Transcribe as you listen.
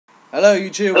Hello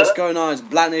YouTube, what's going on? It's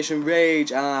Black Nation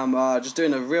Rage, and I'm just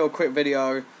doing a real quick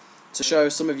video to show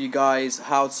some of you guys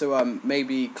how to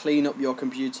maybe clean up your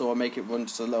computer or make it run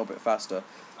just a little bit faster.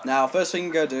 Now, first thing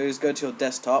you go do is go to your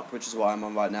desktop, which is what I'm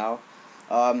on right now.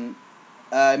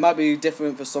 It might be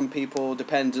different for some people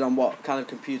depending on what kind of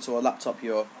computer or laptop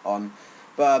you're on.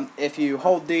 But if you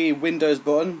hold the Windows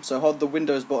button, so hold the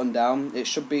Windows button down, it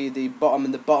should be the bottom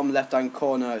in the bottom left hand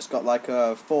corner. It's got like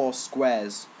 4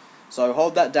 squares. So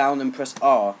hold that down and press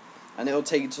R, and it'll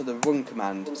take you to the run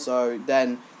command. So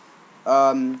then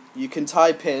you can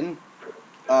type in.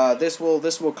 This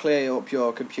will clear up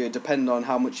your computer depending on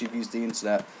how much you've used the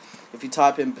internet. If you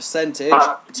type in percentage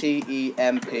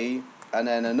TEMP and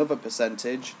then another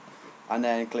percentage, and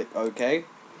then click OK,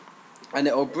 and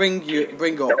it'll bring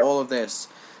up all of this.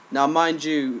 Now, mind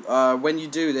you, when you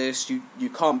do this, you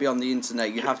can't be on the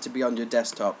internet. You have to be on your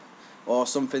desktop or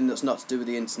something that's not to do with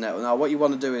the internet. Now, what you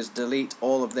want to do is delete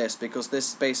all of this, because this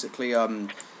is basically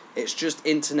it's just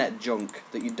internet junk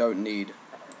that you don't need.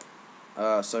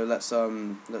 So let's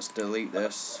delete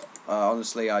this.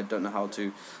 Honestly, I don't know how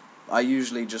to. I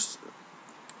usually just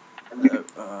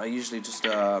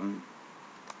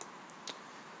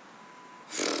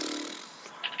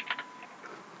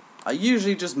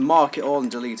mark it all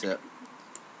and delete it.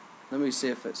 Let me see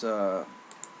if it's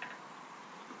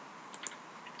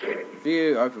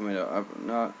view, open window, open,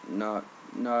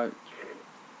 no,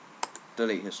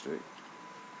 delete history.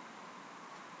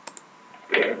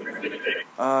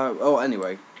 Oh,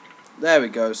 anyway, there we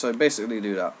go. So basically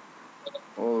do that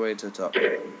all the way to the top. Come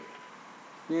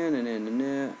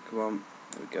on,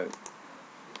 there we go.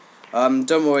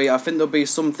 Don't worry, I think there'll be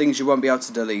some things you won't be able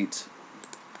to delete.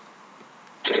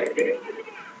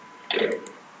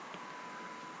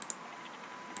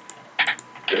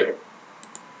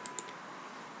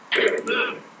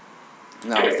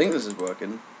 Now, I think this is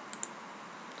working.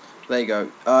 There you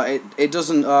go. It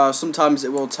doesn't. Sometimes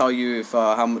it will tell you if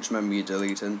how much memory you're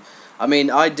deleting. I mean,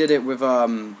 I did it with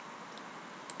another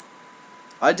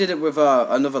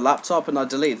laptop, and I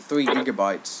deleted 3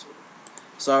 GB.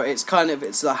 So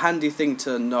it's a handy thing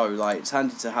to know. Like, it's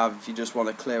handy to have if you just want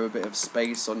to clear a bit of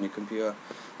space on your computer.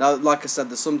 Now, like I said,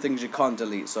 there's some things you can't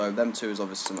delete. So them two is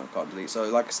obviously something I can't delete. So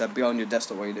like I said, be on your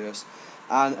desktop while you do this.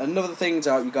 And another thing to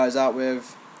help you guys out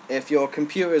with, if your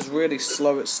computer is really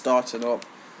slow at starting up,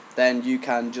 then you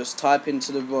can just type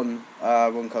into the run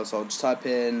console. Just type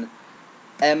in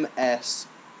msconfig.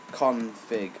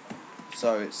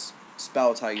 So it's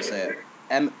spelled how you say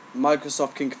it.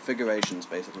 Microsoft configurations,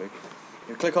 basically.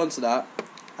 You click onto that,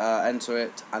 enter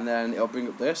it, and then it'll bring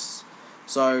up this.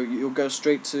 So you'll go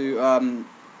straight to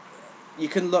you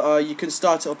can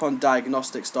start it up on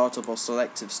diagnostic startup or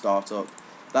selective startup.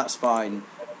 That's fine.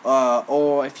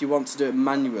 Or if you want to do it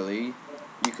manually,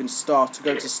 you can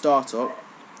go to startup.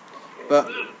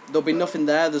 But there'll be nothing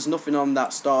there. There's nothing on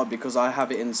that startup because I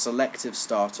have it in selective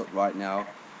startup right now.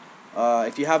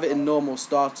 If you have it in normal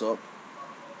startup,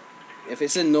 if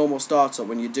it's in normal startup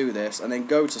when you do this and then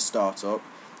go to startup,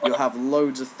 you'll have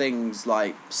loads of things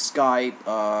like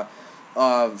Skype,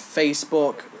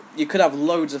 Facebook. You could have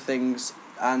loads of things,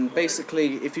 and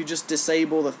basically if you just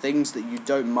disable the things that you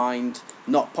don't mind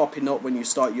not popping up when you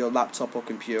start your laptop or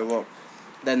computer up,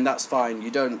 then that's fine.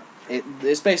 You don't.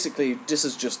 It's basically, this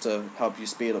is just to help you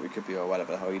speed up your computer or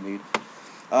whatever the hell you need.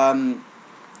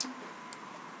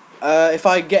 If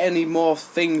I get any more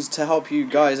things to help you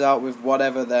guys out with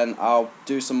whatever, then I'll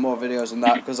do some more videos on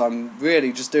that, because I'm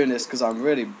really just doing this because I'm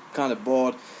really kind of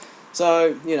bored.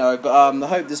 So, you know, but I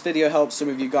hope this video helps some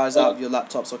of you guys out with your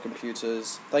laptops or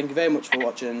computers. Thank you very much for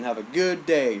watching. Have a good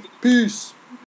day. Peace!